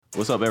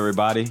What's up,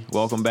 everybody?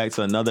 Welcome back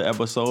to another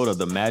episode of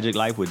The Magic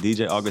Life with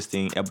DJ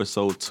Augustine,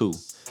 episode 2.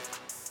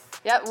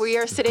 Yep, we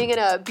are sitting in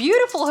a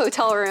beautiful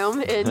hotel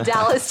room in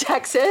Dallas,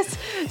 Texas.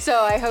 So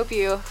I hope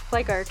you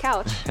like our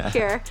couch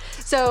here.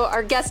 So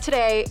our guest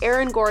today,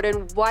 Aaron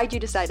Gordon, why'd you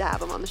decide to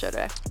have him on the show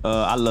today?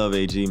 I love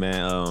AG,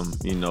 man.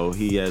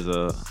 He has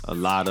a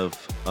lot of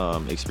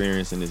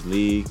experience in this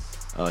league.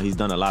 He's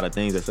done a lot of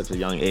things at such a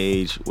young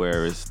age,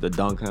 whereas the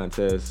dunk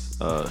contest,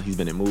 he's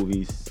been in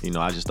movies.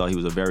 I just thought he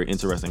was a very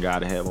interesting guy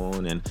to have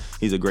on, and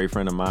he's a great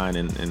friend of mine,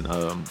 and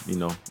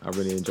I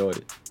really enjoyed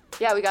it.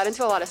 Yeah, we got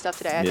into a lot to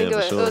today. I think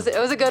it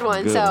was a good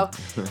one. So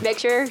make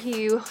sure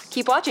you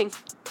keep watching.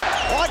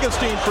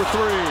 Augustine for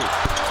three.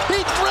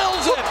 He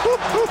drills it.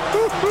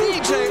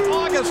 DJ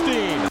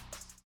Augustine.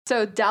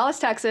 So Dallas,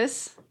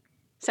 Texas,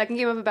 second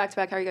game of a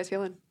back-to-back. How are you guys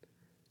feeling?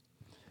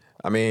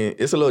 I mean,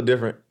 it's a little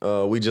different.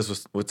 We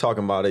just was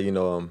talking about it,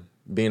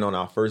 being on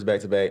our first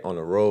back-to-back on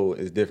the road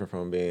is different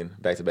from being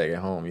back-to-back at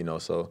home,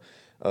 So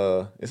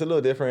it's a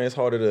little different. It's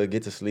harder to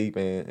get to sleep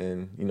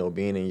and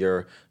being in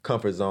your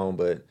comfort zone.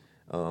 But,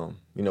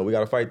 we got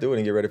to fight through it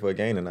and get ready for a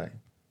game tonight.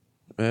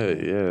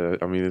 Yeah.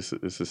 I mean, it's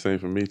the same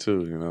for me,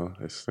 too,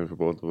 It's the same for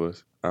both of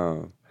us.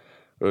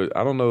 But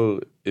I don't know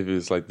if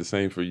it's, the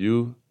same for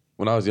you.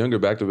 When I was younger,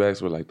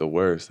 back-to-backs were, the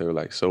worst. They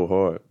were, so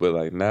hard.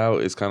 But, now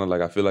it's kind of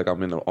I feel like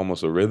I'm in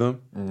almost a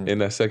rhythm in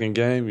that second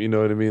game. You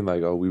know what I mean?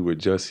 We were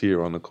just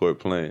here on the court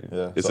playing.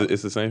 Yeah.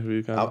 It's the same for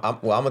you, kind of?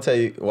 I'm going to tell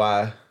you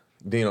why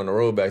being on the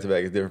road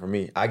back-to-back is different for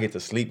me. I get to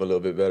sleep a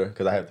little bit better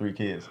because I have 3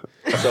 kids.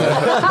 So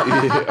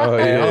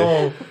at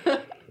home,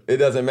 it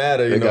doesn't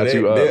matter.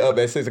 They're up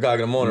at 6 o'clock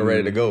in the morning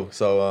ready to go.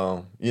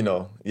 So,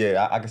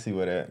 I can see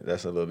where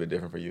that's a little bit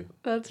different for you.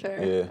 That's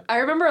fair. Yeah. I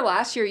remember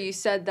last year you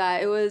said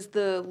that it was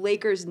the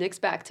Lakers-Knicks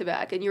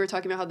back-to-back, and you were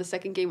talking about how the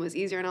second game was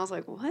easier, and I was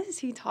like, what is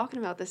he talking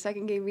about, the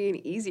second game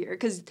being easier?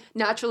 Because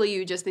naturally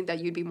you just think that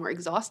you'd be more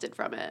exhausted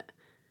from it.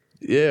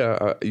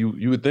 Yeah,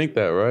 you would think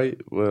that, right?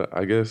 Well,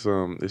 I guess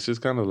it's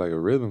just kind of like a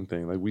rhythm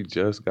thing. We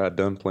just got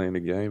done playing the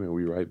game, and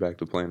we right back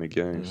to playing the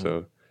game. Mm-hmm.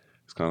 So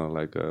it's kind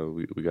of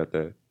we got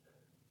that.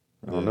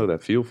 I don't know,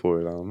 that feel for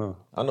it. I don't know.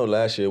 I know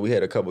last year we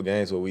had a couple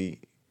games where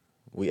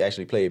we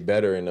actually played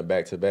better in the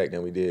back-to-back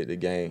than we did the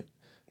game.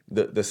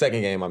 The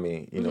second game,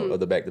 of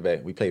the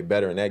back-to-back. We played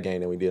better in that game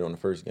than we did on the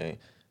first game.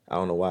 I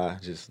don't know why.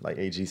 Just like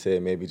AG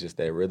said, maybe just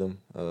that rhythm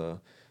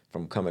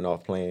from coming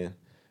off playing.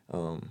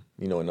 And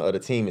the other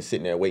team is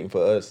sitting there waiting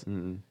for us.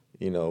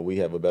 Mm-hmm. We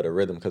have a better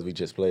rhythm because we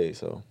just played.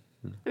 So,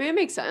 it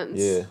makes sense.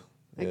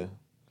 Yeah.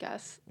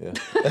 Guess. Yeah.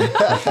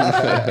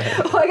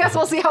 Well, I guess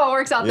we'll see how it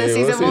works out this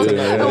season.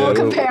 We'll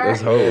compare.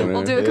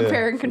 We'll do a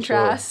compare and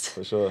contrast.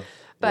 For sure.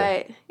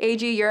 But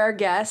AG, you're our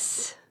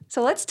guest.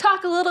 So let's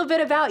talk a little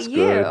bit about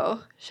you,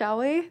 shall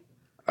we?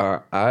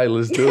 All right,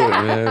 let's do it,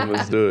 man.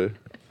 Let's do it.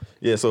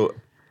 Yeah, so,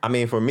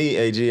 for me,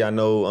 AG, I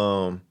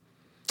know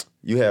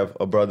you have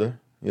a brother,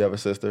 you have a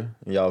sister,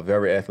 and y'all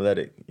very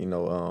athletic.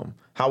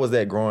 How was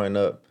that growing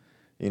up,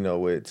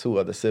 with 2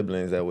 other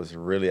siblings that was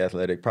really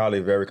athletic,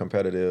 probably very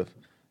competitive?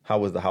 How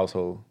was the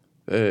household?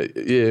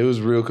 It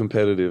was real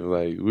competitive.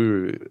 We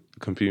were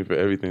competing for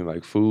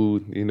everything,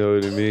 food, you know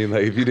what I mean?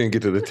 If you didn't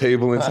get to the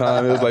table in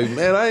time, it was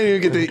man, I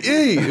didn't even get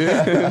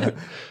to eat.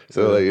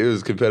 So, it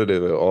was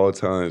competitive at all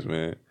times,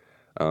 man.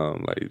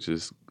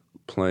 Just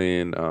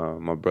playing.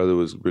 My brother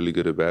was really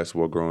good at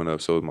basketball growing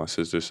up, so was my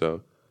sister.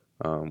 So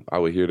I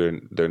would hear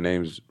their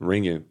names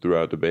ringing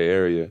throughout the Bay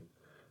Area.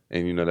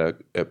 And,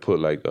 that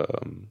put,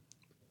 an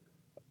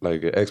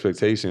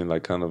expectation,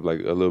 kind of a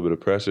little bit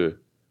of pressure.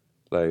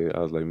 I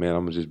was man,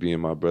 I'm going to just be in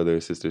my brother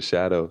and sister's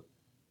shadow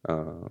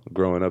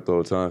growing up the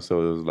whole time. So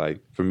it was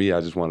for me,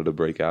 I just wanted to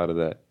break out of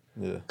that.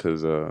 Yeah.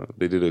 Because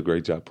they did a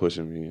great job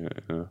pushing me.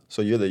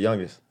 So you're the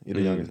youngest? You're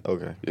the youngest?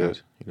 Okay. Yeah.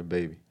 Gotcha. You're the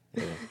baby.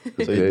 Yeah.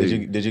 So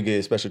did you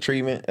get special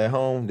treatment at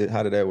home?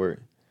 How did that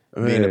work?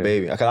 Being the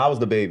baby. Because I was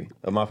the baby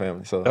of my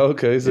family. So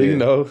okay, so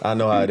I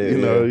know how it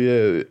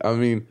is.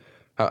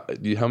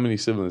 How many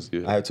siblings do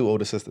you have? I have 2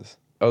 older sisters.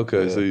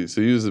 Okay, so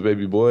you was a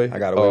baby boy? I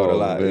got away with a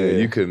lot. Man,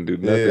 yeah. You couldn't do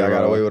nothing I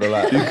got away with a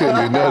lot. You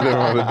couldn't do nothing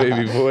wrong with a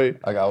baby boy.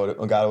 I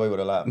got away with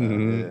a lot, man.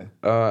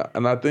 Mm-hmm. Yeah.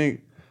 And I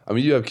think,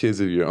 you have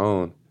kids of your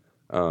own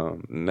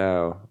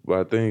now, but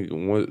I think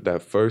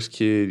that first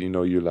kid,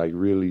 you're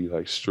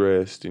really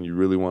stressed and you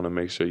really want to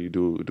make sure you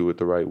do it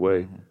the right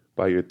way. Mm-hmm.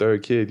 By your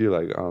third kid,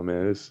 you're oh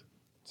man,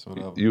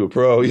 you a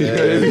pro.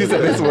 Yeah. He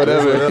said it's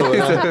whatever.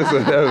 It's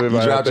whatever.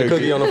 You dropped your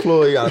cookie on the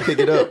floor, you gotta pick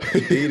it up,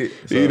 eat it.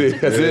 So, eat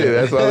it. That's it.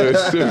 That's all there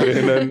is to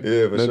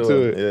it. For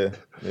sure.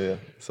 Yeah.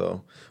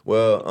 So,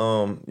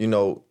 well,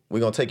 we're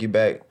gonna take you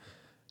back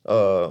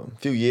a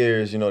few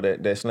years.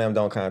 That slam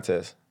dunk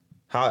contest.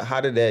 How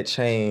did that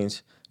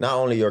change not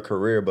only your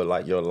career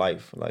but your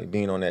life,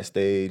 being on that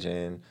stage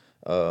and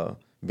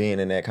being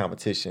in that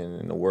competition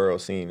and the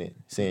world seeing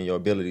your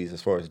abilities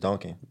as far as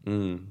dunking.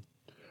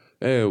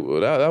 And well,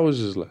 that was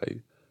just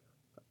it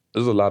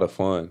was a lot of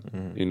fun.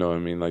 Mm-hmm. You know what I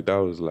mean? That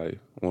was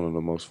one of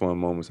the most fun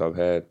moments I've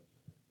had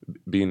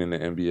being in the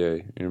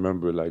NBA. You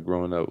remember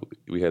growing up,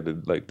 we had the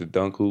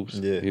dunk hoops.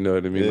 Yeah. You know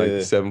what I mean? Yeah. The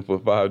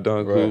 7'5"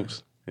 dunk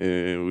hoops.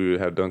 and we would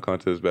have dunk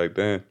contests back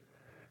then.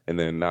 And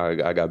then now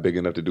I got big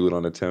enough to do it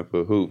on a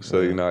 10-foot hoop.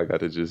 So, you know, I got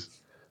to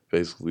just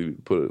basically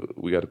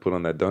we got to put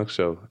on that dunk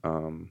show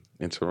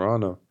in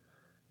Toronto.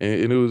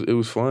 And it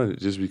was fun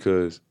just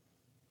because,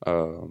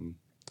 you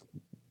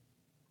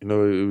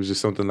know, it was just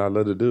something I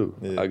loved to do.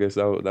 Yeah. I guess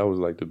that was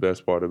like the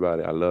best part about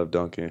it. I love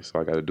dunking, so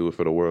I got to do it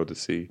for the world to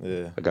see.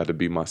 Yeah. I got to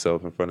be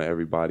myself in front of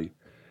everybody.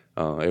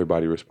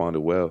 Everybody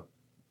responded well.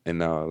 And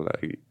now,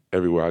 like,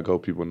 everywhere I go,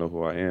 people know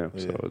who I am.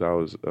 Yeah. So that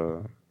was...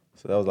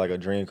 So that was like a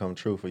dream come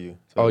true for you.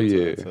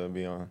 To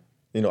be on.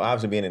 You know,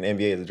 obviously being in the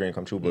NBA is a dream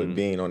come true, but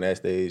being on that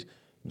stage,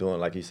 doing,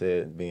 like you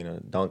said, being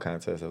a dunk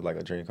contest was like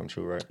a dream come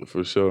true, right?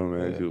 For sure,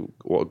 man.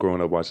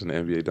 Growing up watching the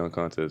NBA dunk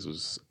contest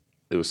was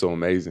so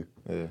amazing.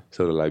 Yeah.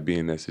 So to like be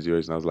in that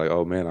situation, I was like,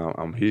 oh man,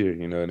 I'm here.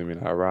 You know what I mean?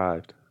 I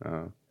arrived.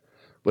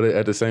 But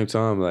at the same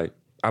time, like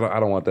I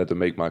don't want that to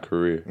make my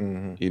career.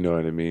 You know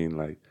what I mean?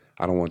 Like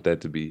I don't want that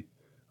to be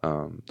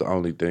the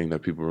only thing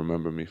that people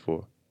remember me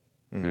for.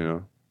 You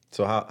know.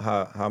 So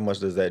how much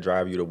does that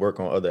drive you to work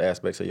on other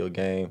aspects of your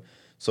game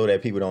so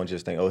that people don't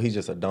just think, oh, he's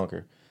just a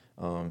dunker,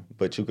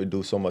 but you could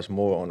do so much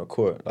more on the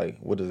court? Like,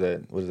 what does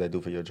that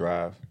do for your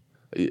drive?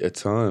 A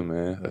ton,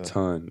 man. A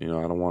ton. You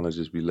know, I don't want to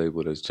just be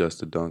labeled as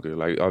just a dunker.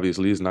 Like,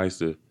 obviously, it's nice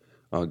to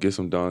get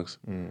some dunks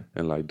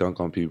and, like, dunk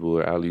on people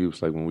or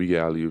alley-oops. Like, when we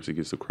get alley-oops, it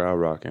gets the crowd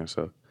rocking.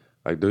 So,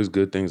 like, there's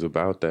good things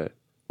about that.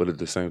 But at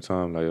the same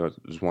time, like, I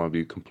just want to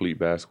be a complete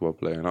basketball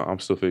player. And I'm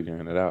still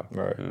figuring it out.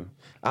 Right. You know?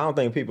 I don't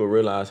think people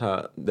realize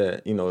how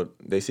that, you know,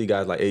 they see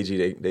guys like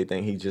AG, they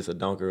think he's just a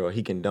dunker or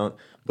he can dunk.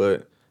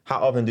 But how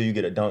often do you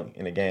get a dunk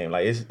in a game?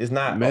 Like, it's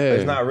not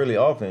really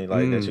often,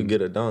 like, that you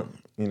get a dunk,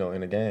 you know,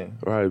 in a game.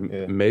 Right.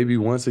 Yeah. Maybe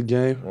once a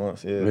game.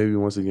 Maybe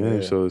once a game.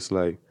 Yeah. So it's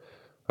like,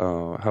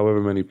 however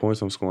many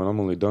points I'm scoring,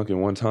 I'm only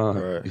dunking one time.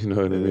 Right. You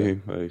know what I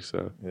mean? Like,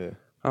 so,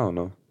 I don't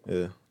know.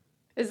 Yeah.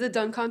 Is the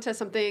dunk contest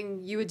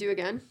something you would do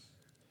again?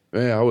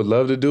 Man, I would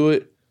love to do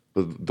it,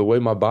 but the way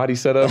my body's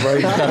set up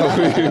right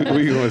now,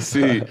 we gonna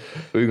see.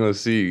 We gonna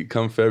see.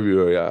 Come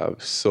February, I'm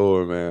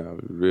sore, man. I'm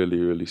really,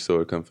 really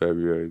sore come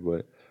February.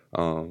 But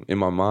in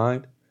my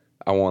mind,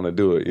 I want to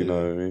do it. You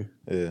know what I mean?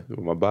 Yeah. With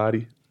my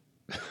body.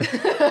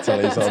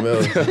 Telling you something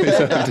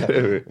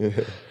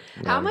else.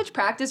 How much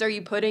practice are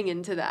you putting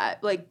into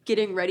that? Like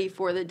getting ready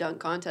for the dunk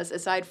contest,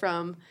 aside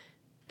from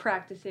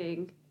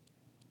practicing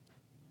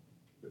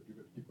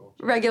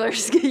regular,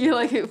 you're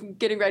like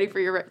getting ready for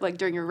your like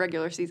during your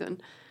regular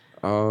season.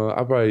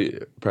 I probably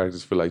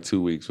practiced for like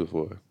 2 weeks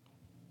before.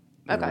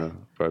 Okay.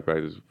 Probably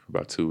practiced for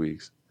about 2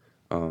 weeks.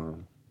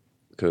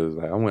 Because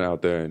like I went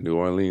out there in New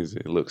Orleans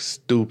and it looked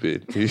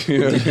stupid. You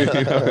know what I mean?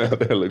 I went out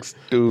there, it looked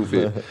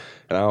stupid,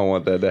 and I don't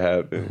want that to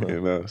happen. You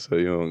know, so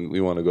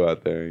you want to go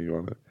out there and you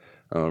want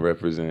to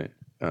represent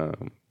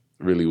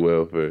really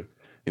well for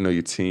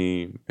your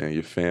team and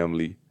your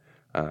family.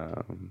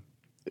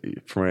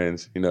 Your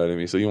friends, you know what I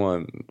mean. So you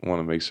want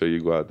to make sure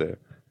you go out there.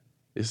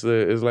 It's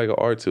like an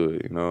art to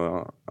it, you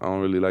know. I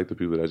don't really like the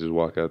people that just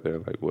walk out there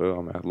like, well,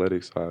 I'm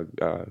athletic, so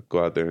I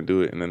go out there and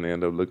do it, and then they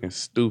end up looking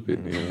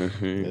stupid. You know what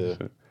I mean?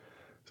 Yeah.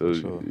 So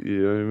sure.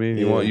 You know what I mean.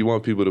 Yeah. You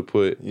want people to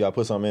put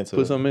something into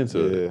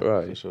it,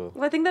 right? For sure.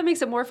 Well, I think that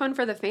makes it more fun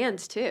for the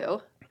fans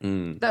too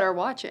that are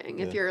watching.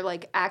 If you're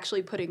like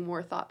actually putting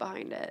more thought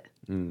behind it.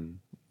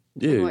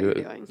 Yeah, what you're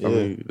doing.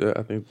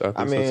 I think so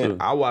too.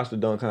 I watched the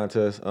dunk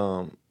contest.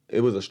 It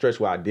was a stretch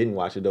where I didn't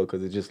watch it though,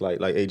 because it's just like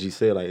AG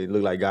said, like it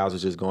looked like guys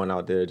was just going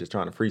out there just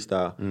trying to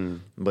freestyle.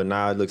 But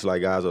now it looks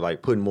like guys are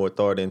like putting more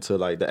thought into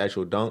like the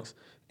actual dunks,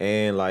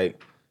 and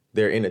like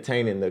they're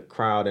entertaining the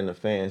crowd and the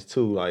fans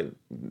too. Like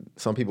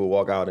some people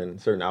walk out in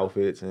certain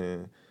outfits,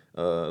 and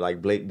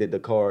like Blake did the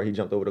car, he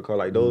jumped over the car.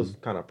 Like those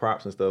kind of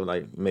props and stuff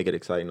like make it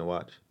exciting to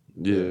watch.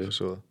 Yeah, for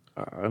sure.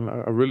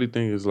 I really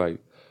think it's like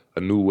a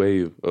new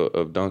wave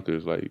of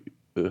dunkers. Like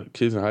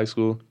kids in high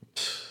school.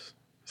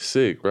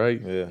 Sick,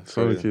 right? Yeah.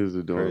 Some of the kids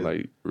are doing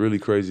like really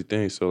crazy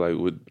things. So like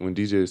when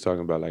DJ is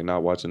talking about like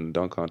not watching the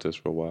dunk contest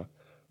for a while,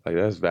 like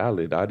that's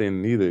valid. I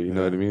didn't either. You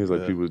know what I mean? It's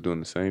like people was doing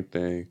the same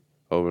thing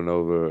over and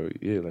over.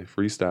 Yeah, like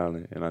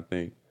freestyling. And I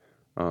think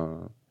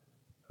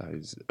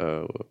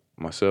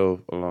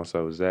myself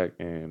alongside with Zach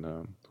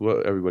and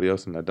everybody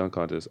else in that dunk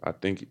contest, I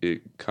think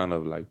it kind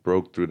of like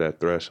broke through that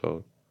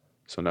threshold.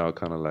 So now it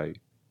kind of like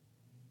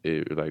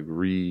it like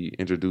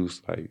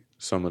reintroduced like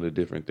some of the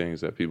different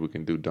things that people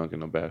can do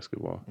dunking on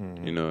basketball.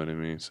 You know what I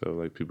mean? So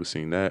like people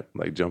seen that,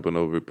 like jumping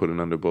over it, putting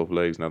under both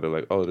legs. Now they're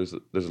like, oh, there's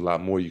a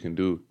lot more you can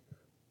do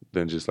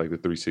than just like the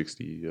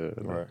 360,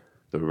 Right.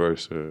 the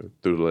reverse or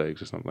through the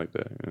legs or something like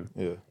that.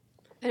 Yeah.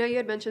 I know you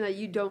had mentioned that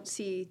you don't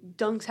see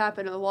dunks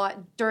happen a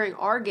lot during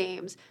our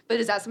games, but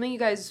is that something you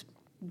guys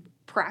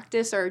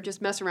practice or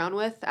just mess around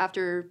with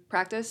after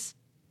practice?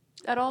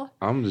 at all?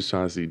 I'm just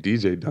trying to see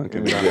DJ dunk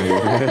in the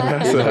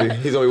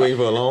game. He's only waiting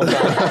for a long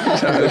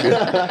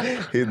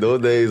time.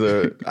 Those days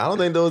are. I don't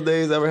think those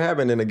days ever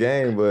happened in the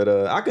game, but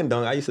I can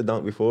dunk. I used to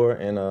dunk before,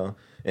 and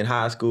in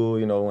high school,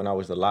 when I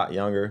was a lot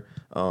younger.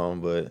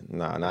 But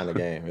not in the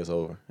game. It's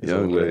over. It's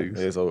Young over legs.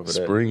 It's over for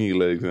that. Springy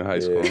legs in high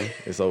school.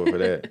 It's over for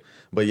that.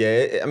 But yeah,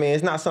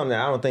 it's not something that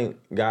I don't think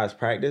guys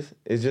practice.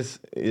 It's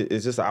just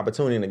an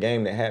opportunity in the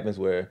game that happens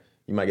where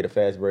you might get a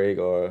fast break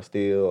or a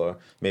steal or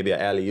maybe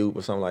an alley-oop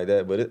or something like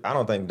that. But I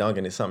don't think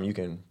dunking is something you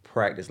can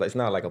practice. Like, it's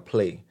not like a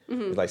play.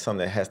 It's like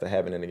something that has to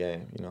happen in the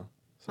game, So.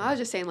 I was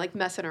just saying, like,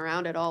 messing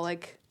around at all,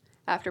 like,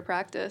 after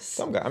practice.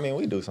 Some guys,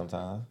 we do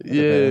sometimes.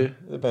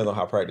 It Depends on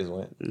how practice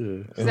went.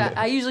 Yeah. 'Cause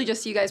I usually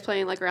just see you guys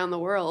playing, like, around the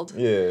world.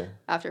 Yeah.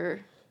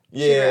 After.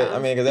 Yeah,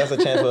 because that's a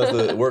chance for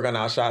us to work on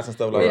our shots and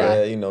stuff like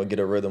that, get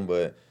a rhythm.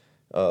 But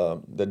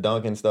the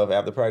dunking stuff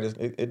after practice,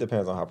 it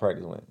depends on how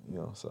practice went,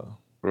 so.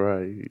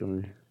 Right.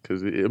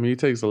 Because it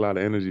takes a lot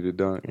of energy to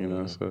dunk,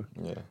 so.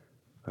 Yeah.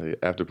 Like,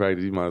 after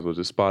practice, you might as well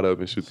just spot up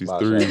and shoot these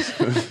Spot threes.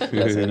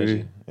 That's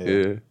energy.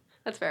 Yeah.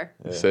 That's fair.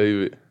 Yeah.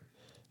 Save it.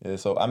 Yeah,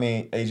 so,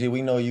 AG,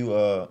 we know you,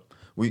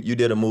 you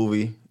did a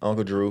movie,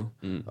 Uncle Drew.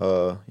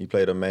 You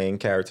played a main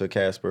character,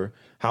 Casper.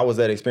 How was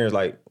that experience?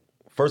 Like,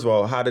 first of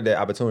all, how did that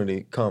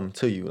opportunity come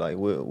to you? Like,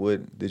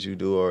 what did you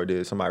do, or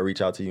did somebody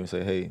reach out to you and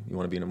say, hey, you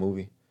want to be in a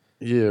movie?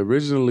 Yeah,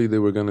 originally they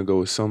were going to go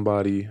with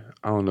somebody.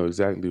 I don't know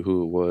exactly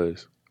who it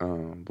was,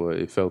 but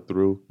it fell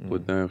through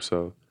with them.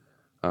 So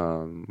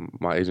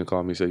my agent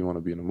called me and said, you want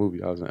to be in a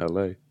movie? I was in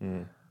L.A.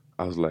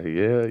 I was like,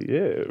 yeah,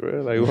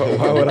 bro. Like,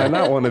 why would I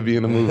not want to be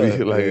in a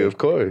movie? Like, of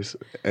course.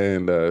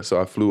 And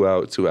so I flew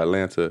out to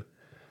Atlanta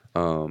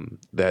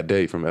that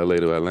day from L.A.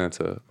 to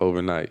Atlanta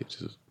overnight.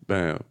 Just,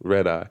 bam,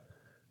 red eye.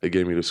 They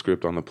gave me the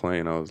script on the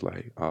plane. I was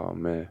like, oh,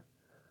 man,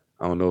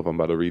 I don't know if I'm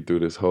about to read through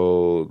this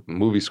whole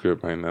movie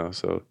script right now.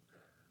 So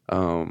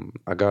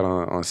I got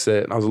on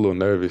set, and I was a little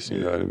nervous, you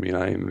know what I mean?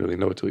 I didn't really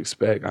know what to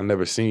expect. I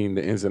never seen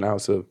the ins and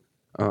outs of,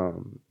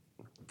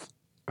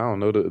 I don't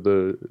know,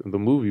 the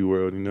movie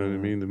world, you know what I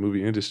mean? The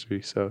movie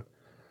industry. So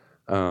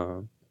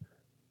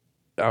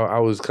I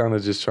was kind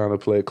of just trying to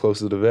play it close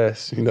to the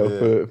vest,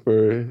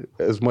 for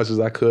as much as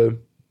I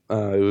could.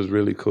 It was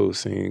really cool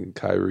seeing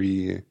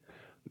Kyrie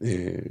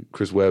and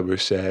Chris Webber,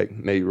 Shaq,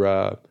 Nate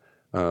Robb,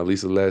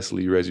 Lisa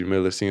Leslie, Reggie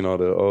Miller, seeing all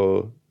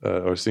the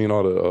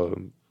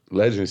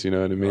legends, you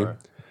know what I mean? Right.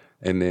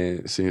 And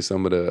then seeing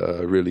some of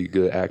the really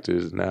good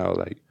actors now,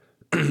 like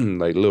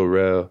like Lil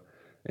Rel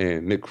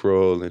and Nick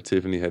Kroll and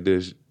Tiffany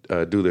Haddish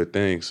do their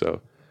thing.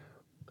 So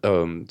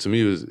to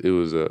me, it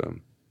was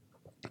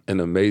an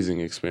amazing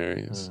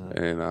experience,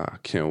 and I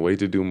can't wait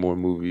to do more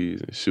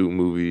movies and shoot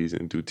movies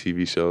and do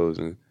TV shows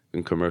and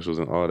commercials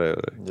and all that.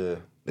 Like,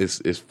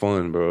 it's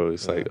fun, bro.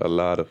 It's like a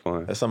lot of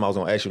fun. That's something I was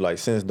gonna ask you. Like,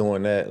 since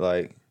doing that,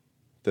 like,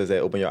 does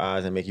that open your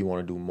eyes and make you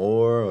want to do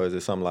more, or is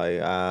it something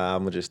like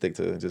I'm gonna just stick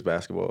to just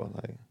basketball?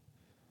 Like,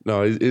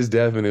 no, it's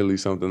definitely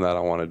something that I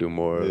want to do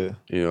more.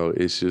 Yeah.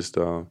 It's just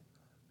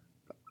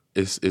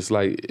it's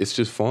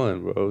just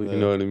fun, bro. You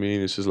know what I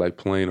mean? It's just like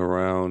playing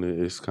around.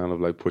 It's kind of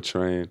like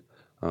portraying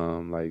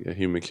like a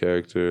human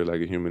character,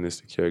 like a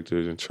humanistic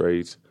characters and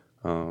traits,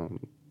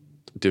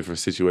 different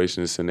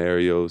situations,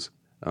 scenarios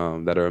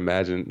that are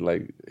imagined.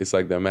 Like, it's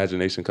like the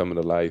imagination coming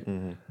to life.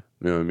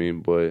 You know what I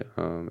mean? But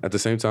at the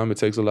same time, it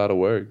takes a lot of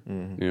work.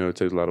 It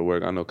takes a lot of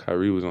work. I know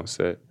Kyrie was on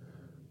set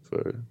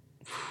for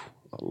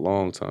a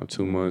long time,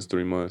 2 months,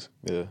 3 months,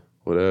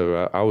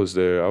 whatever. I was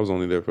there. I was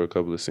only there for a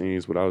couple of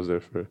scenes, but I was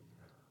there for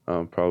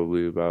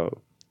probably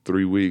about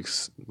 3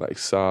 weeks, like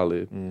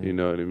solid. You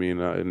know what I mean?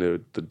 And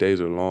the days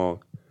are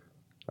long.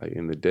 Like,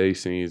 in the day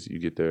scenes, you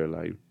get there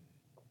like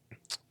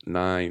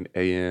 9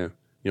 a.m.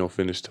 You don't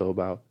finish till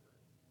about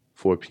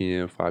 4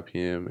 p.m., 5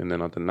 p.m. And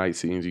then on the night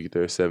scenes, you get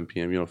there at 7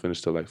 p.m. You don't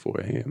finish till like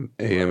 4 a.m.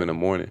 in the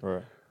morning.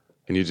 Right.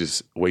 And you're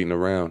just waiting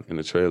around in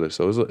the trailer.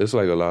 So it's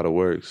like a lot of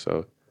work.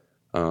 So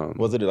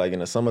was it like in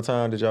the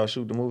summertime? Did y'all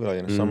shoot the movie, like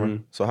in the summer?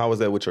 So how was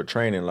that with your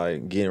training,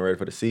 like getting ready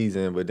for the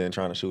season, but then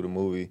trying to shoot a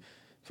movie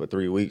for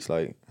 3 weeks?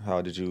 Like,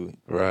 how did you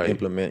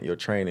implement your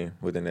training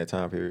within that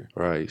time period?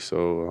 Right.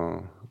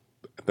 So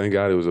thank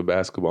God it was a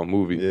basketball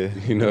movie. Yeah.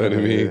 You know what I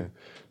mean?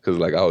 Because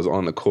like I was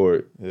on the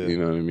court. Yeah. You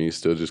know what I mean?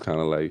 Still just kind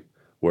of like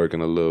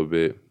working a little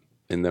bit.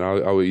 And then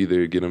I would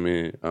either get them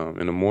in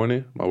the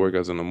morning, my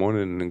workouts in the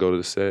morning, and then go to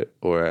the set,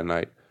 or at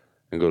night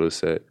and go to the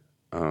set.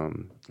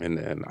 And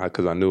then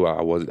because I knew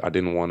I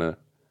didn't want to,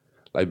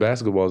 like,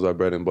 basketball is our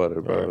bread and butter,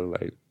 bro.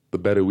 Right. Like, the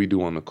better we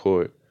do on the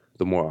court,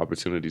 the more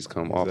opportunities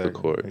come off the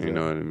court. You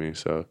know what I mean?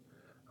 So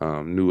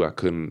knew I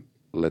couldn't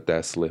let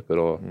that slip at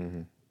all.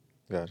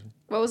 Gotcha.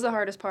 What was the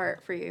hardest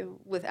part for you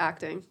with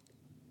acting?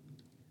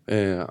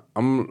 Yeah,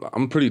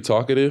 I'm pretty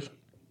talkative,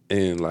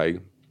 and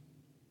like,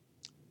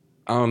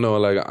 I don't know,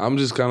 like, I'm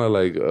just kind of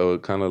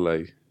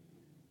like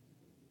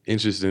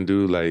interesting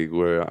dude, like,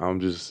 where I'm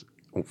just,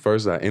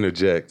 first I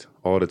interject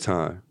all the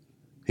time.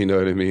 You know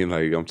what I mean?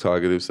 Like, I'm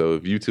talkative, so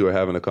if you two are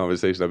having a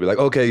conversation, I'd be like,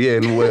 okay, yeah,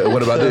 and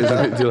what about this?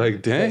 And they're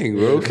like, dang,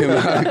 bro, can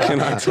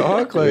I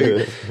talk?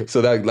 Like, so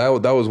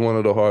that was one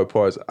of the hard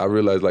parts. I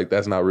realized, like,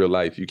 that's not real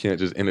life. You can't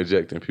just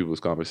interject in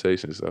people's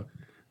conversations. So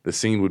the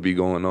scene would be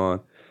going on,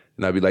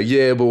 and I'd be like,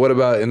 yeah, but what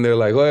about, and they're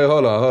like, wait,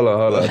 hold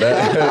on.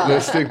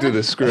 Let's stick to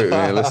the script,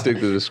 man. Let's stick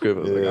to the script.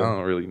 I was like, I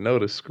don't really know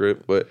the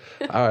script, but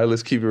all right,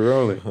 let's keep it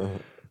rolling.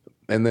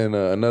 And then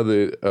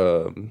another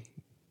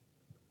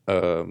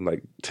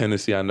like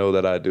tendency I know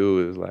that I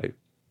do is like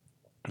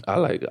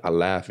I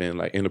laugh in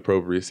like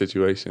inappropriate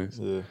situations.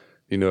 Yeah.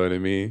 You know what I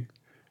mean?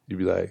 You'd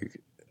be like,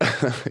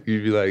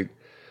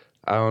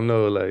 I don't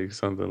know, like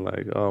something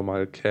like, oh,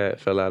 my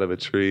cat fell out of a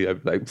tree.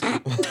 I'd be like, you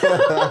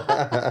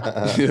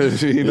know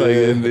what I mean? Like,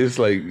 and it's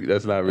like,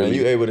 that's not really. And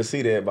you able to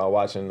see that by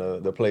watching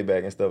the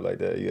playback and stuff like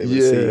that. You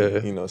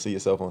able to see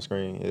yourself on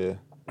screen. Yeah.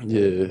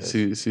 Yeah.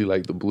 See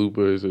like the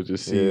bloopers or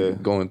just see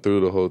going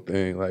through the whole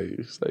thing. Like,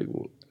 it's like,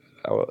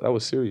 well, that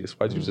was serious.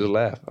 Why'd you just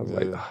laugh? I was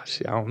like, oh,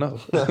 shit, I don't know.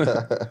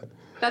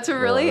 That's a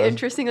really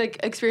interesting like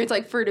experience,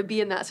 like for to be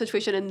in that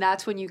situation, and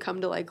that's when you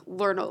come to like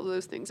learn all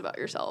those things about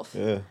yourself.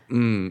 Yeah.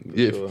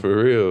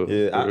 For real.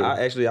 Yeah,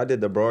 I did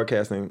the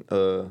broadcasting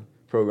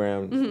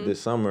program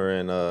this summer,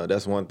 and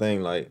that's one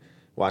thing, like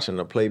watching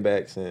the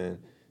playbacks and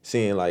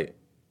seeing like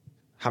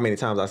how many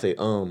times I say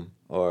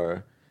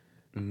or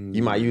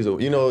you might use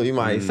you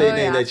might say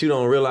things that you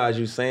don't realize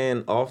you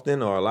saying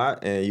often or a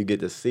lot, and you get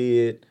to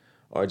see it.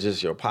 Or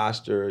just your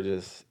posture,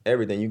 just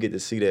everything. You get to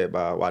see that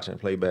by watching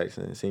playbacks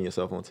and seeing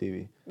yourself on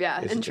TV. Yeah,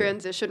 and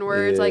transition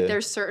words. Like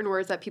there's certain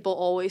words that people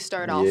always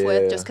start off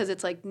with just because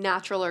it's like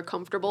natural or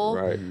comfortable.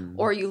 Right.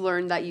 Or you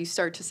learn that you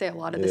start to say a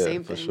lot of the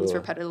same things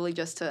repetitively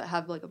just to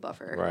have like a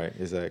buffer. Right,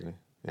 exactly.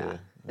 Yeah,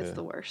 it's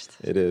the worst.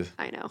 It is.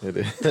 I know. It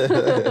is.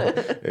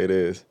 It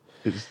is.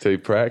 It just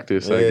take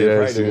practice, I guess.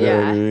 Practice, you know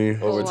what I mean?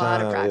 Over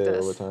time,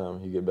 over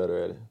time, you get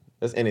better at it.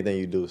 That's anything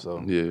you do,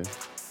 so. Yeah.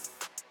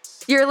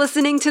 You're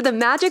listening to the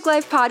Magic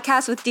Life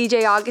podcast with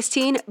DJ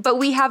Augustine, but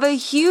we have a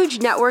huge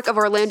network of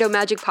Orlando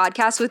Magic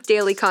podcasts with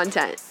daily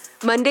content.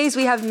 Mondays,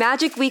 we have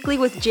Magic Weekly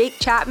with Jake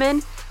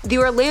Chapman. The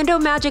Orlando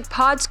Magic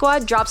Pod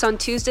Squad drops on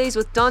Tuesdays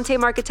with Dante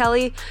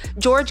Marcatelli,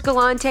 George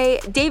Galante,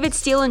 David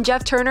Steele, and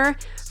Jeff Turner.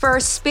 For our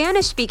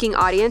Spanish-speaking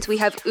audience, we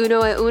have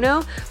Uno e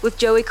Uno with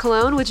Joey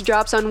Colon, which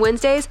drops on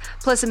Wednesdays,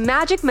 plus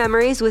Magic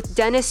Memories with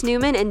Dennis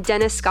Newman and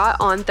Dennis Scott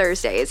on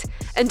Thursdays.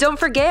 And don't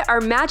forget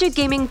our Magic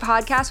Gaming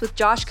podcast with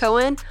Josh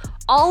Cohen.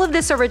 All of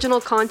this original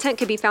content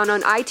can be found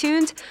on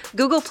iTunes,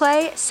 Google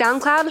Play,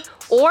 SoundCloud,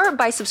 or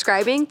by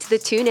subscribing to the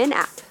TuneIn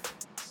app.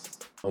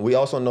 We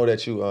also know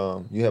that you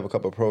have a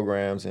couple of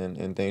programs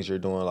and things you're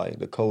doing, like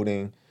the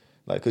coding.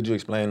 Like, could you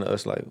explain to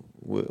us like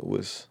what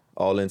was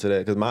all into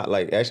that? Because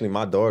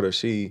my daughter,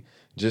 she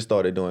just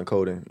started doing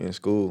coding in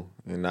school,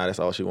 and now that's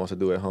all she wants to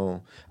do at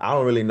home. I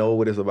don't really know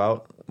what it's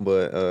about,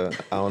 but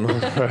I don't know.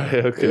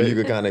 Right, okay. If you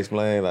could kind of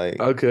explain,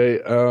 like.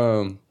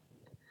 Okay.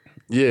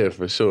 Yeah,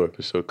 for sure.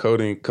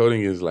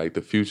 Coding is like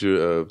the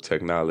future of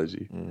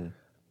technology. Mm-hmm.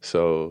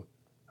 So,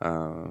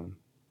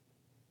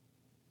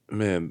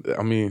 man,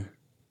 I mean,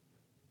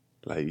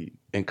 like,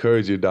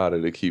 encourage your daughter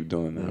to keep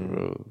doing that,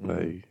 bro. Mm-hmm.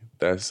 Like,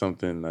 that's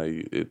something,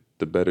 like,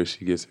 the better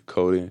she gets at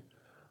coding,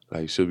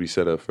 like, she'll be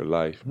set up for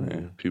life,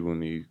 man. People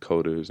need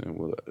coders and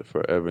will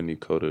forever need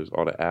coders.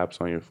 All the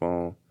apps on your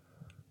phone,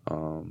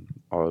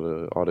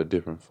 all the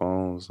different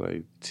phones,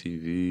 like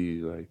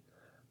TV, like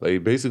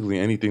basically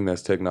anything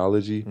that's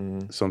technology,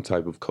 some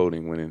type of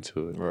coding went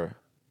into it. Right.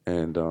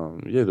 And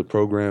the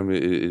program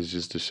is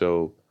just to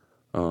show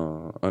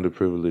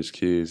underprivileged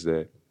kids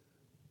that,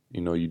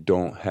 you know, you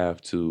don't have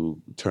to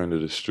turn to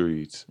the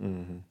streets,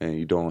 and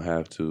you don't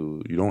have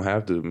to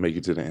make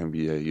it to the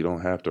NBA. You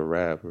don't have to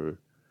rap or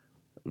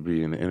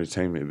be in the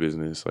entertainment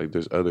business. Like,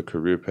 there's other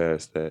career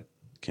paths that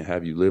can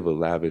have you live a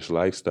lavish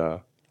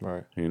lifestyle.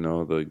 Right. You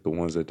know, the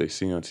ones that they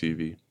see on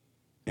TV,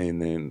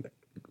 and then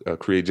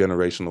create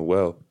generational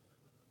wealth,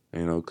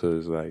 you know,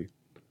 because, like,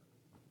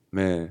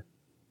 man,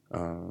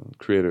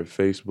 creator of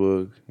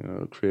Facebook, you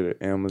know, creator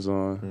of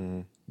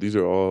Amazon, these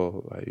are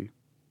all, like,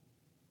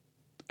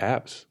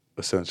 apps,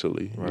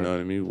 essentially, you know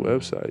what I mean,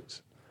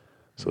 websites.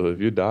 So if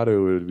your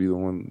daughter were to be the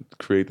one to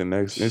create the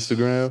next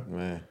Instagram,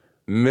 man,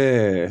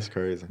 that's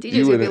crazy.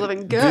 DJ's gonna be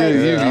living good.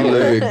 Dude, you be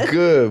living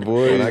good,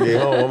 boy. When I get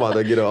home, I'm about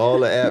to get her all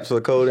the apps for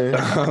coding.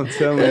 I'm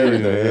telling you,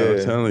 man.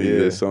 I'm telling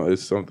you,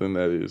 it's something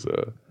that is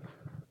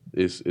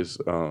it's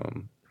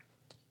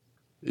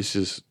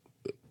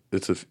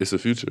a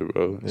future,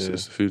 bro. It's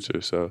just a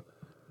future. So,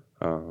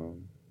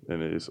 and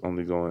it's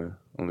only going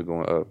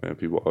up, man.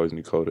 People always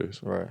need coders.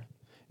 Right.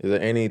 Is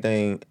there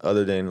anything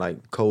other than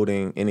like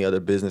coding, any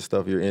other business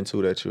stuff you're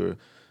into that you're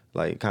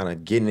like kind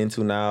of getting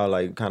into now,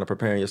 like kind of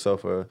preparing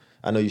yourself for?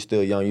 I know you're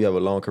still young, you have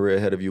a long career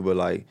ahead of you, but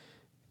like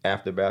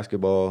after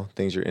basketball,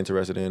 things you're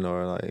interested in,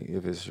 or like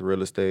if it's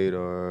real estate,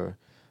 or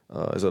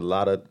there's a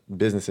lot of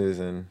businesses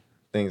and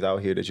things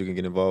out here that you can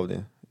get involved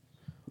in.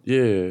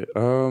 Yeah,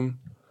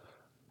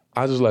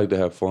 I just like to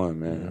have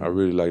fun, man. I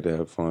really like to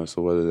have fun.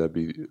 So whether that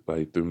be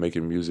like through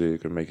making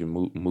music or making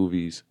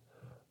movies,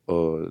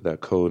 or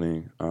that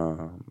coding.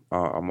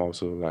 I'm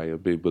also like a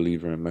big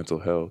believer in mental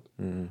health.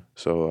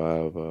 So I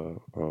have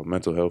a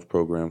mental health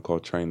program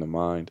called Train the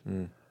Mind,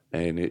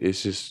 and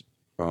it's just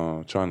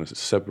trying to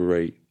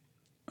separate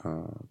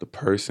the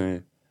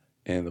person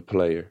and the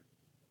player,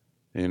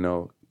 you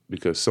know,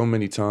 because so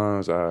many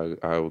times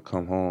I would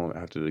come home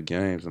after the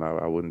games and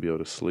I wouldn't be able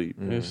to sleep.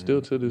 And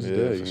still to this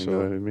day, you know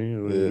what I mean?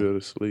 I wouldn't be able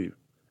to sleep.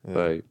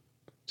 Like,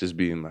 just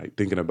being like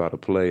thinking about a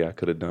play I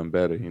could have done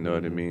better, you know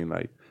what I mean?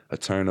 Like a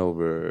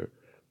turnover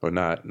or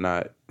not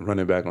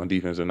running back on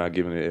defense or not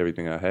giving it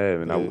everything I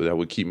have. And that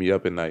would keep me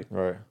up at night.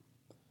 Right.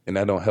 And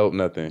that don't help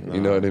nothing. You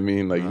know what I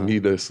mean? Like you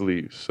need to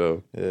sleep.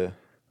 So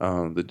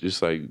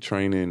just like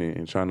training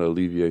and trying to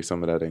alleviate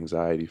some of that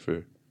anxiety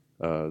for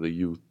the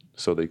youth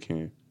so their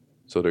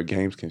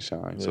games can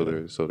shine, so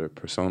their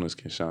personas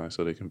can shine,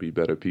 so they can be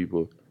better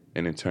people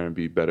and in turn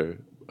be better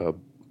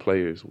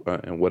players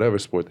in whatever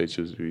sport they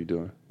choose to be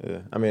doing. Yeah,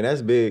 I mean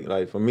that's big.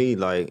 Like for me,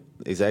 like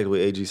exactly what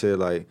AG said.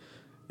 Like,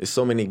 there's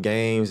so many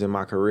games in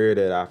my career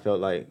that I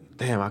felt like,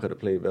 damn, I could have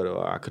played better,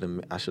 or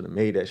I should have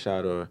made that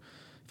shot, or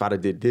if I'd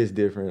have did this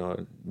different,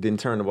 or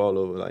didn't turn the ball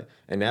over. Like,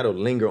 and that'll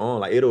linger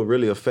on. Like, it'll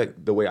really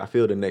affect the way I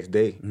feel the next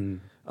day.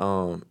 And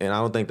I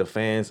don't think the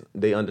fans,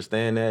 they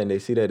understand that and they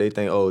see that. They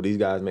think, oh, these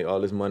guys make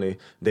all this money.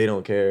 They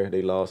don't care.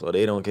 They lost, or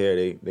they don't care.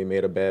 They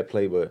made a bad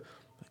play, but.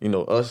 You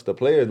know, us, the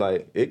players,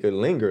 like, it could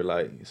linger.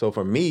 Like, so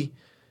for me,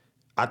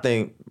 I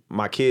think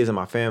my kids and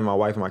my family, my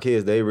wife and my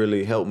kids, they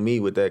really help me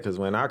with that. Because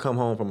when I come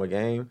home from a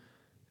game,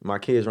 my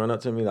kids run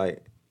up to me,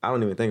 like, I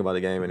don't even think about the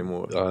game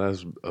anymore. Oh,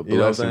 that's a blessing, you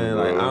know what I'm saying?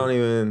 bro. Like, I don't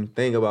even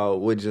think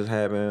about what just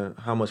happened,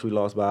 how much we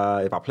lost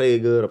by, if I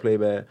played good or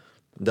played bad.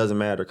 It doesn't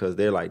matter because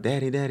they're like,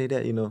 daddy,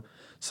 you know.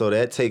 So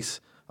that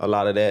takes a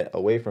lot of that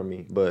away from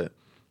me. But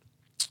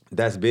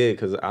that's big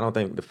because I don't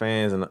think the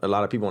fans and a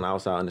lot of people on the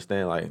outside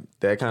understand, like,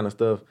 that kind of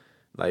stuff.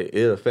 Like,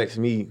 it affects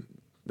me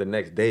the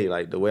next day,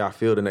 like the way I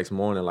feel the next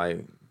morning.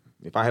 Like,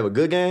 if I have a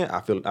good game,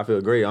 I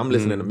feel great. I'm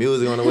listening to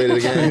music on the way to the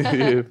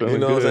game. You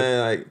know what I'm saying?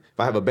 Like, if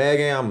I have a bad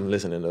game, I'm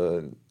listening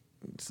to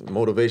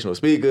motivational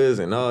speakers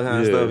and all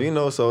kind of stuff. You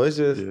know, so it's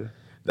just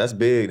that's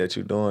big that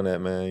you're doing that,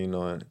 man. You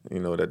know, and you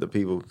know that the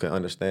people can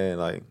understand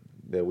like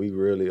that we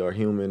really are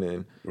human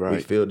and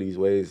we feel these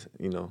ways.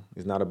 You know,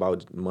 it's not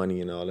about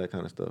money and all that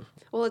kind of stuff.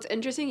 Well, it's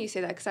interesting you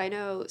say that because I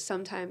know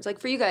sometimes, like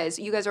for you guys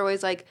are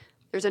always like,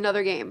 there's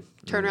another game.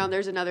 Turn around,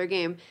 there's another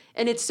game.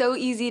 And it's so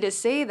easy to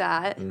say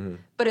that,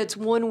 but it's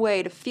one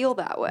way to feel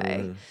that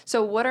way.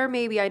 So what are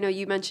maybe, I know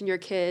you mentioned your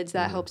kids,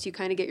 that helps you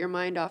kind of get your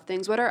mind off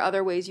things. What are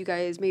other ways you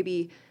guys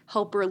maybe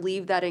help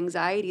relieve that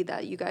anxiety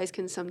that you guys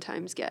can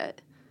sometimes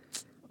get?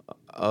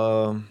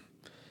 I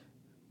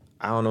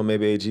don't know,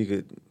 maybe AG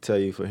could tell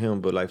you for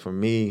him, but like for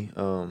me,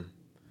 I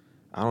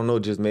don't know,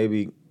 just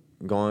maybe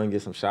go and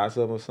get some shots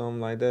up or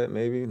something like that,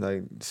 maybe.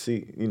 Like,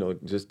 see, you know,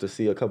 just to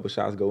see a couple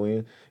shots go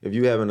in. If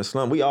you having a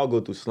slump, we all go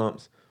through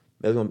slumps.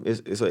 It's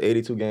an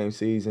 82-game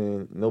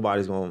season.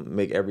 Nobody's going to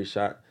make every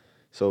shot.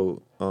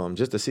 So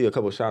just to see a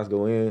couple shots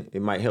go in,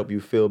 it might help you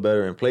feel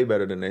better and play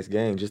better the next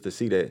game, just to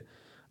see that.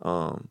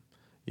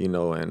 You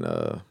know, and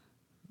I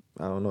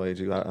don't know,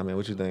 AG, I mean,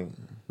 what you think?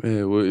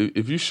 Yeah, well,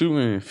 if you're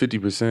shooting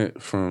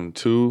 50% from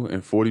 2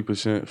 and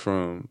 40%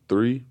 from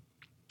 3,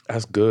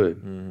 that's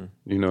good.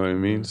 You know what I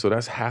mean? So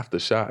that's half the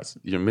shots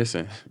you're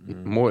missing.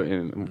 More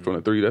from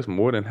the 3, that's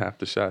more than half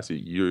the shots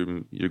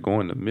you're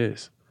going to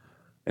miss.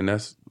 And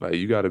that's like,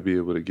 you got to be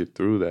able to get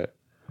through that.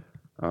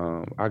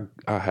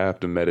 I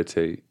have to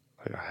meditate.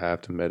 Like, I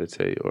have to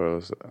meditate, or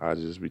else I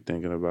just be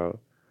thinking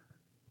about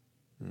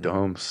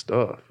dumb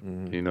stuff.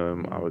 You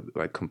know, I would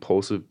like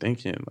compulsive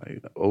thinking,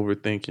 like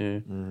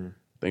overthinking,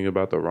 thinking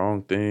about the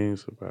wrong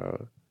things,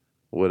 about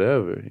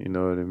whatever. You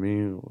know what I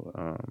mean?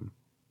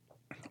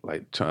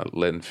 Like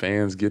letting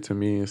fans get to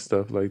me and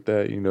stuff like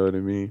that. You know what I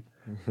mean?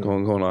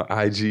 Going on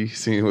IG,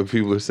 seeing what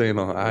people are saying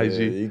on IG.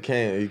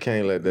 Yeah, you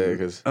can't let that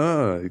because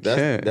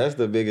can't. That's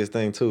the biggest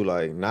thing too.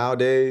 Like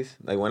nowadays,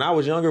 like when I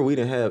was younger, we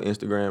didn't have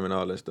Instagram and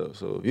all that stuff.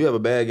 So if you have a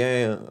bad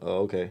game,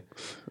 okay,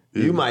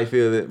 you might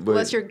feel it. But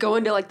unless you're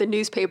going to like the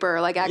newspaper,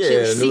 or like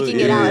actually seeking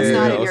it out, it's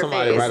not in your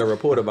somebody face. Write a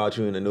report about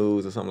you in the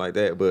news or something like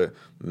that. But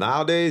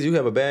nowadays, you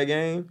have a bad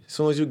game. As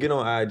soon as you get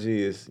on IG,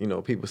 it's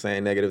people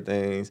saying negative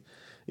things.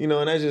 You know,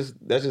 and that's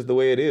just the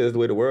way it is, the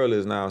way the world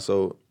is now.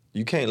 So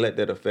you can't let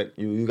that affect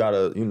you. You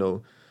gotta,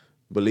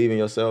 believe in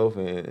yourself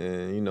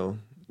and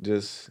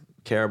just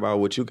care about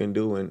what you can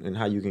do and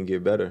how you can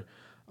get better.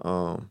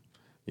 And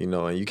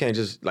you can't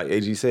just, like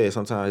AG said,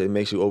 sometimes it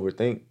makes you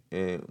overthink.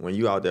 And when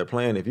you out there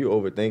playing, if you're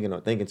overthinking or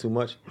thinking too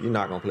much, you're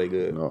not gonna play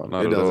good. No,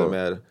 not it at all. doesn't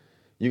matter.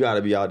 You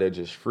gotta be out there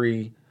just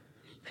free,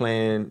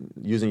 playing,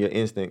 using your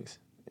instincts,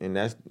 and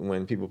that's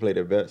when people play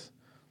their best.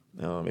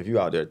 If you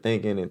out there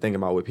thinking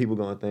about what people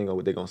gonna think or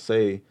what they're gonna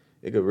say,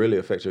 it could really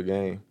affect your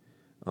game.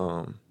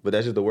 But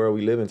that's just the world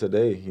we live in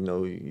today.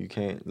 You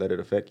can't let it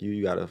affect you.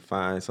 You gotta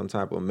find some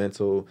type of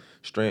mental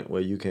strength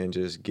where you can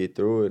just get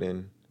through it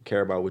and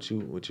care about what you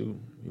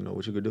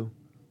could do.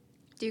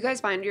 Do you guys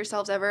find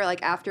yourselves ever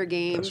like after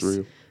games That's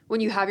real. when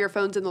you have your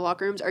phones in the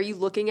locker rooms, are you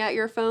looking at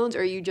your phones,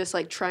 or are you just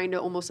like trying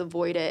to almost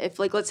avoid it? If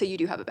like, let's say you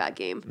do have a bad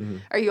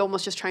game, are you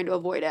almost just trying to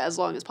avoid it as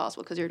long as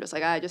possible because you're just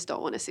like, I just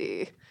don't want to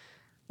see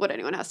what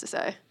anyone has to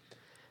say?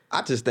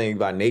 I just think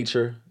by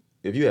nature,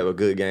 if you have a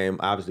good game,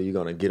 obviously you're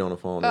gonna get on the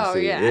phone and Oh,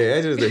 see. yeah. Yeah,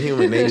 that's just the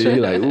human nature.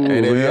 You're like, ooh,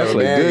 and if man, you have I a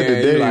played bad good game,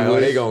 today, you're like, oh,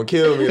 boy. they gonna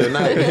kill me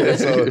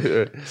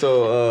tonight.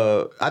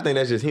 so I think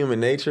that's just human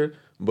nature.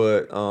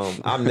 But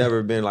I've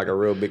never been like a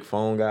real big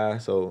phone guy.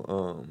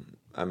 So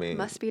I mean,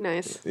 Must be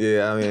nice.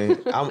 yeah, I mean,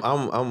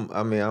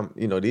 I'm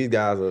you know, these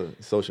guys are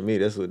social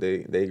media. That's what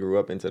they grew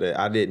up into that.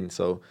 I didn't.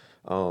 So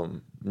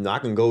I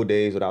can go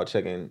days without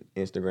checking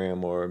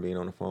Instagram or being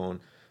on the phone.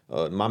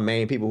 My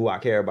main people who I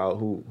care about,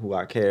 who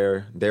I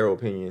care, their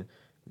opinion,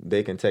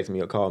 they can text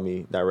me or call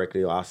me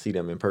directly, or I'll see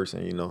them in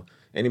person. You know,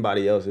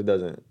 anybody else,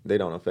 they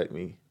don't affect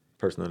me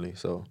personally.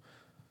 So,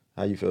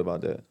 how you feel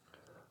about that?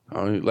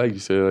 I mean, like you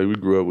said, like we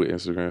grew up with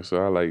Instagram, so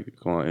I like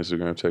going on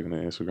Instagram, checking the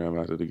Instagram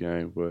after the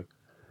game. But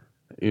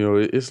you know,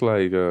 it's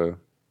like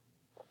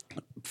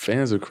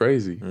fans are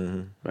crazy.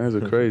 Fans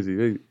are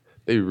crazy.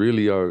 They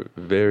really are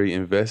very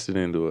invested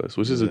into us,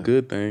 which is a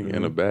good thing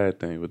and a bad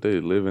thing. But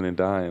they're living and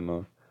dying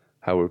on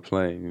how we're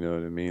playing. You know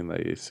what I mean?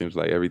 Like it seems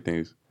like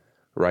everything's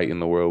right in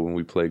the world when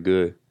we play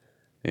good,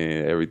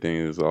 and everything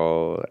is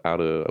all out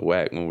of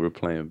whack when we're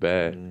playing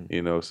bad.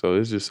 You know, so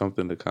it's just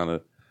something to kind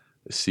of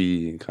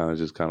see and kind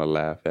of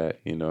laugh at.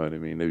 You know what I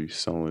mean? They be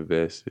so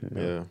invested.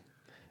 You know? Yeah.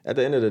 At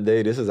the end of the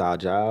day, this is our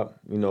job.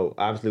 You know,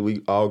 obviously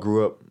we all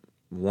grew up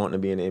wanting to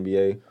be in the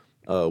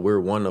NBA. We're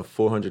one of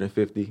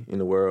 450 in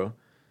the world.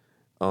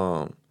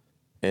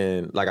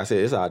 And like I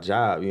said, it's our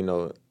job, you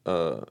know.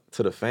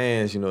 To the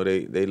fans, you know,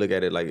 they look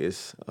at it like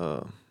it's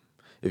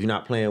if you're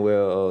not playing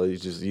well,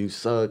 you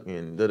suck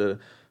and da-da.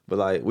 But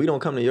like, we don't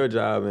come to your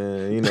job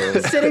and, you know,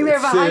 Sitting there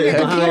behind your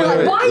computer,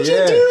 like, why'd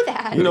you do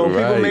that? You know,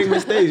 people Right. make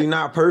mistakes. You're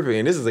not perfect,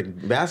 and this is a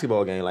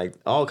basketball game. Like,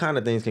 all kind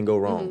of things can go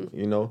wrong,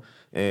 you know.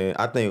 And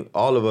I think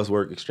all of us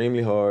work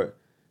extremely hard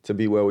to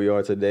be where we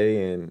are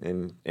today,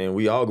 and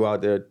we all go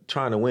out there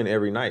trying to win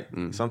every night.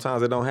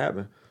 Sometimes it don't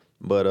happen,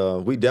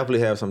 but we definitely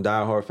have some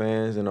diehard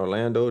fans in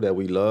Orlando that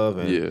we love,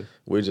 and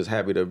we're just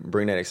happy to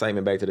bring that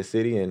excitement back to the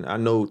city. And I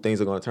know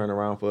things are going to turn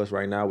around for us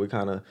right now. We're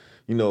kind of,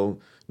 you know,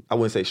 I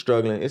wouldn't say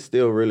struggling. It's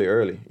still really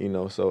early, you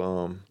know.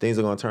 So things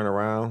are going to turn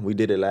around. We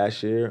did it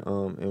last year,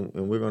 and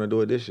we're going to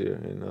do it this year.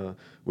 And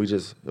we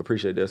just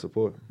appreciate their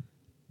support.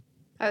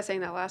 I was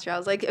saying that last year. I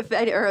was like,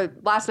 or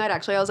last night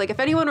actually, I was like, if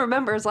anyone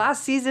remembers,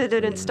 last season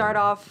didn't start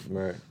off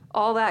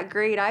all that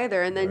great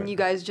either, and then you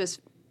guys just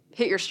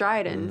hit your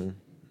stride and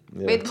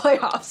made the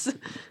playoffs.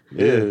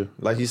 Yeah,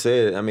 like you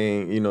said, I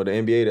mean, you know, the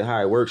NBA, how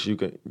it works, you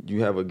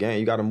have a game,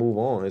 you got to move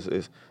on.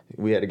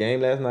 We had a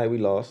game last night, we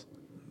lost.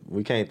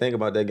 We can't think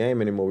about that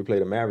game anymore. We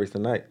played the Mavericks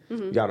tonight.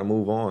 You got to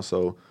move on.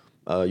 So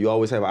you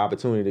always have an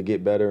opportunity to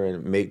get better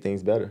and make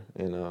things better,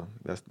 and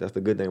that's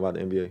the good thing about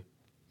the NBA.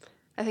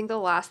 I think the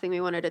last thing we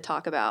wanted to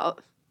talk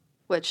about,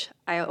 which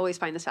I always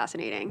find this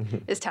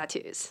fascinating, is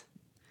tattoos.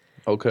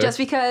 Okay. Just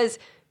because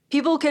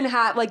people can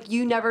have, like,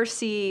 you never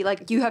see,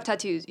 like, you have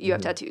tattoos, you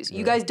have tattoos.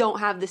 You guys don't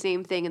have the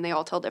same thing, and they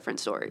all tell different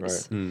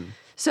stories. Right.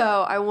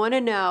 So I want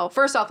to know,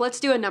 first off, let's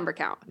do a number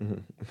count.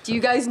 Do you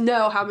guys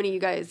know how many you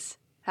guys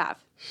have?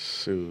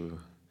 Shoot.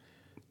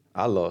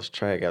 I lost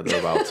track after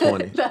about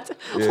 20.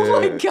 Oh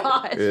my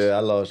gosh. Yeah, I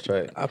lost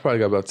track. I probably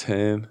got about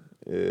 10.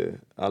 Yeah,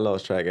 I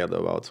lost track after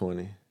about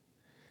 20.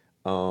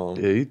 Yeah,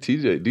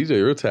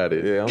 DJ real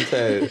tatted. Yeah,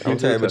 I'm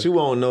tatted, but you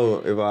won't know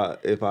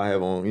if I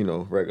have on, you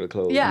know, regular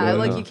clothes. Yeah, But,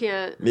 like you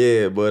can't.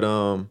 Yeah, but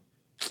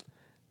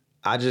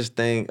I just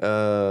think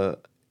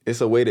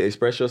it's a way to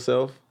express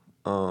yourself.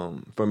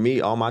 For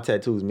me, all my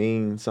tattoos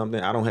mean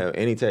something. I don't have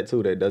any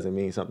tattoo that doesn't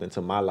mean something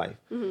to my life.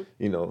 You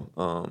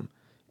know,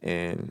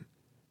 and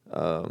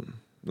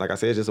like I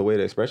said, it's just a way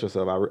to express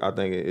yourself. I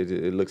think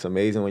it looks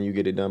amazing when you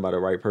get it done by the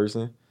right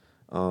person.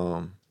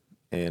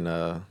 And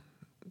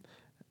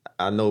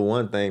I know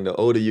one thing: the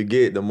older you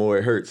get, the more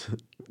it hurts.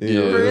 You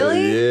know?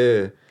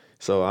 Really? Yeah.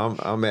 So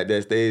I'm at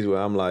that stage where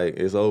I'm like,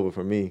 it's over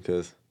for me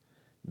because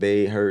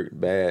they hurt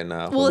bad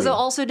now. Well, is it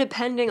also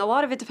depending? A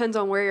lot of it depends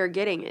on where you're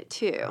getting it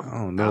too. I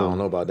don't know. I don't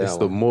know about that It's one.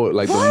 the more,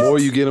 like, What? the more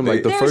you get them,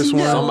 like the There's first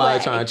one. no Somebody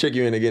way. trying to trick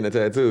you into getting a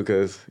tattoo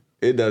because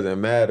it doesn't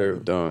matter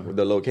Done.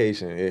 the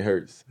location. It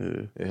hurts.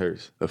 Yeah. It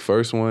hurts. The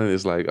first one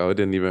is like, oh, it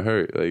didn't even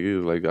hurt. Like, it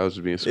was like I was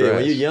just being scratched. Yeah,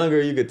 when you're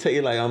younger, you could take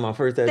it like on my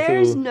first tattoo.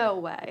 There's no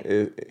way.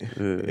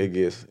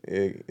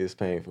 It's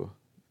painful.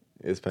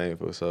 It's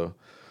painful. So,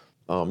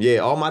 yeah,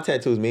 all my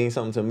tattoos mean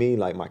something to me.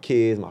 Like my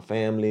kids, my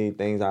family,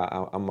 things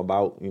I'm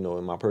about, you know,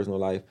 in my personal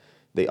life,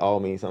 they all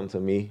mean something to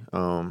me.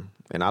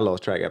 And I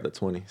lost track after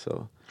 20.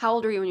 So How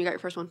old were you when you got your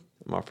first one?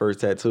 my first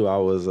tattoo, I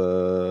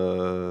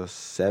was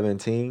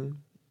 17.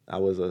 I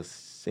was a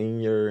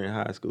senior in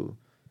high school.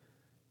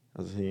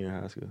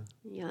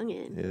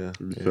 Youngin. Yeah.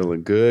 You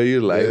feeling good?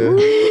 You're like, Yeah. ooh,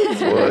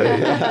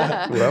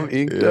 boy. Well, I'm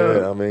inked Yeah,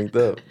 up. I'm inked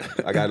up.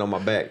 I got it on my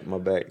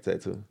back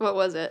tattoo. What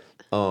was it?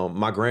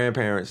 My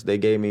grandparents, they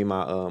gave me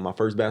my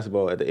first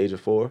basketball at the age of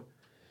 4.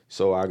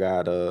 So I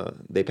got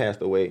they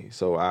passed away.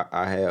 So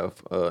I have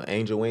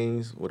angel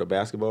wings with a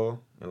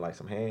basketball and like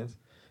some hands,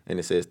 and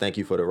it says "Thank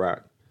you for the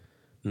rock"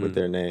 with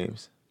their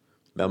names.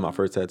 That was my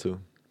first tattoo.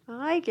 I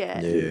like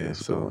it. Yeah. that's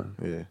a good So one.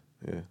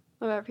 yeah.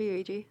 What about for you,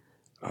 AG?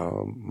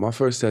 My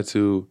first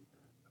tattoo,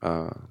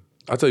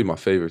 I'll tell you my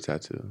favorite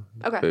tattoo.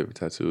 Okay. Favorite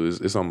tattoo is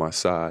it's on my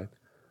side.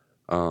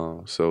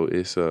 So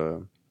it's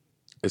a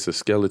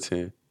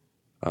skeleton,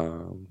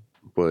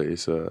 but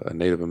it's a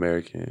Native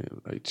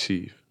American like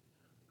chief,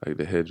 like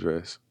the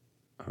headdress.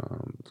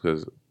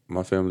 Because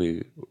my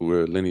family,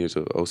 we're lineage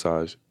of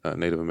Osage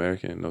Native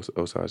American,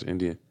 Osage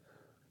Indian,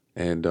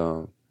 and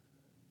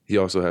he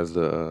also has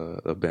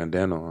a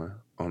bandana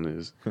on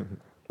his,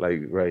 like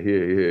right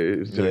here.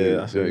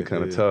 Yeah, it's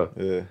kind of tough.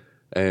 Yeah.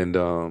 And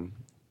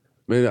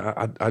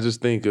man, I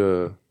just think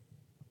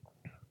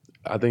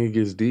I think it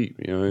gets deep.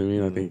 You know what I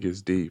mean? I think it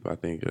gets deep. I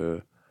think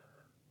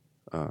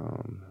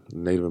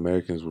Native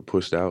Americans were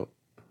pushed out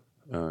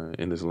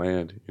in this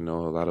land. You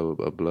know, a lot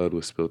of blood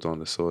was spilt on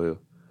the soil.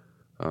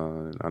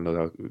 I know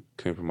that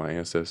came from my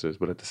ancestors,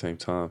 but at the same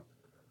time,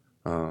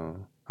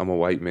 I'm a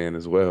white man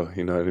as well.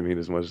 You know what I mean?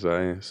 As much as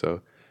I am,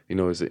 so you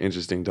know, it's an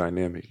interesting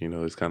dynamic. You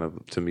know, it's kind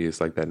of, to me, it's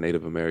like that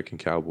Native American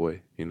cowboy.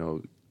 You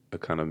know,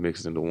 kind of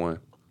mixed into one.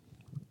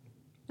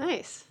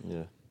 Nice.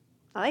 Yeah.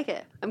 I like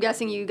it. I'm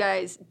guessing you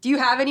guys, do you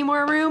have any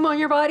more room on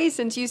your body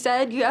since you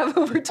said you have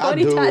over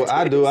 20 tattoos?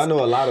 I do. I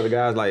know a lot of the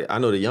guys, like, I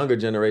know the younger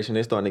generation,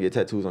 they're starting to get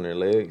tattoos on their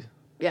legs.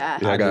 Yeah.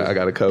 Yeah, I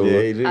got a couple. Yeah,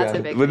 of- you That's got-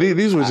 a big But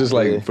these were just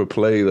like yeah. for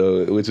play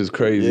though, which is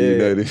crazy. You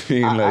know what I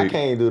mean? I Like,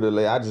 can't do the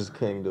leg. I just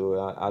can't do it.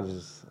 I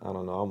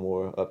don't know. I'm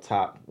more up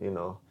top, you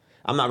know.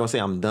 I'm not going to say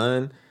I'm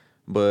done,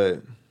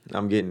 but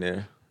I'm getting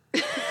there.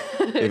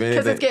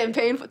 Because it's getting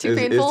painful, too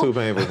painful? It's too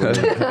painful for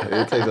me.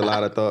 It takes a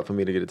lot of thought for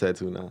me to get a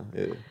tattoo now.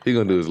 Yeah. he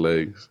gonna do his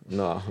legs.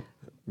 No,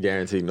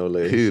 guaranteed no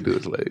legs. He'll do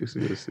his legs.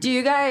 You'll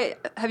see.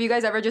 Have you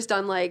guys ever just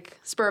done like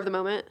spur of the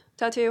moment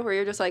tattoo where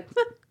you're just like,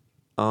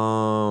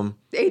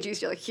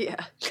 AG's, you're like, yeah.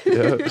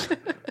 Yeah.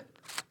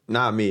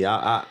 Not me.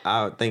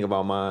 I think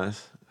about mine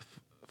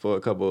for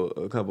a couple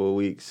of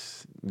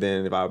weeks.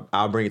 Then if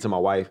I'll bring it to my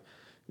wife,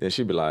 then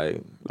she'd be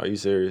like, "Are you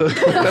serious?"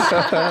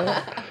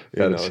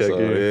 Gotta check so,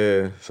 in.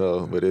 Yeah.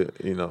 So, but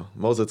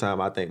most of the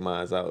time I think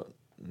mine's out.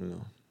 You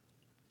know.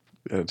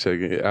 Gotta check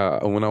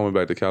in. When I went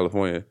back to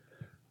California,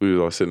 we was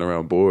all sitting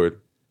around bored.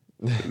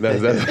 That's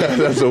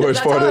the worst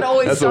That's part. how it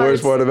always That's the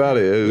worst starts. part about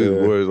it. It was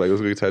Yeah. bored. Like,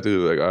 let's go get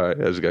tattooed. Like, all right,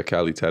 I just got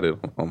Cali tattooed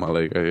on my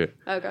leg right here.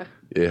 Okay.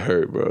 It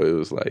hurt, bro. It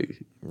was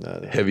like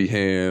heavy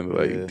hand,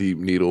 like Yeah. deep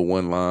needle,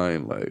 one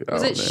line. Like,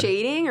 Was oh, it man.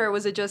 shading or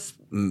was it just,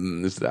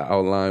 It's the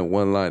outline,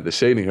 one line. The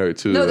shading hurt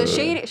too. no, the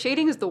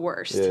shading is the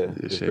worst. Yeah,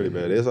 it's pretty shit.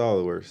 bad. It's all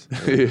the worst.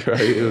 Right.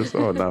 It was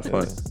all not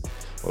fun.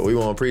 Well, we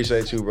want to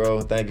appreciate you, bro.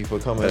 Thank you for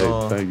coming Hey,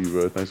 on. thank you,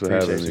 bro. Thanks for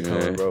Appreciate having you me,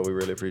 coming, man. bro. We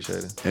really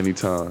appreciate it.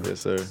 Anytime.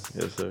 Yes, sir.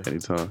 Yes, sir.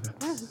 Anytime.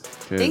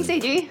 Thanks,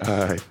 AG. All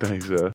right. Thanks,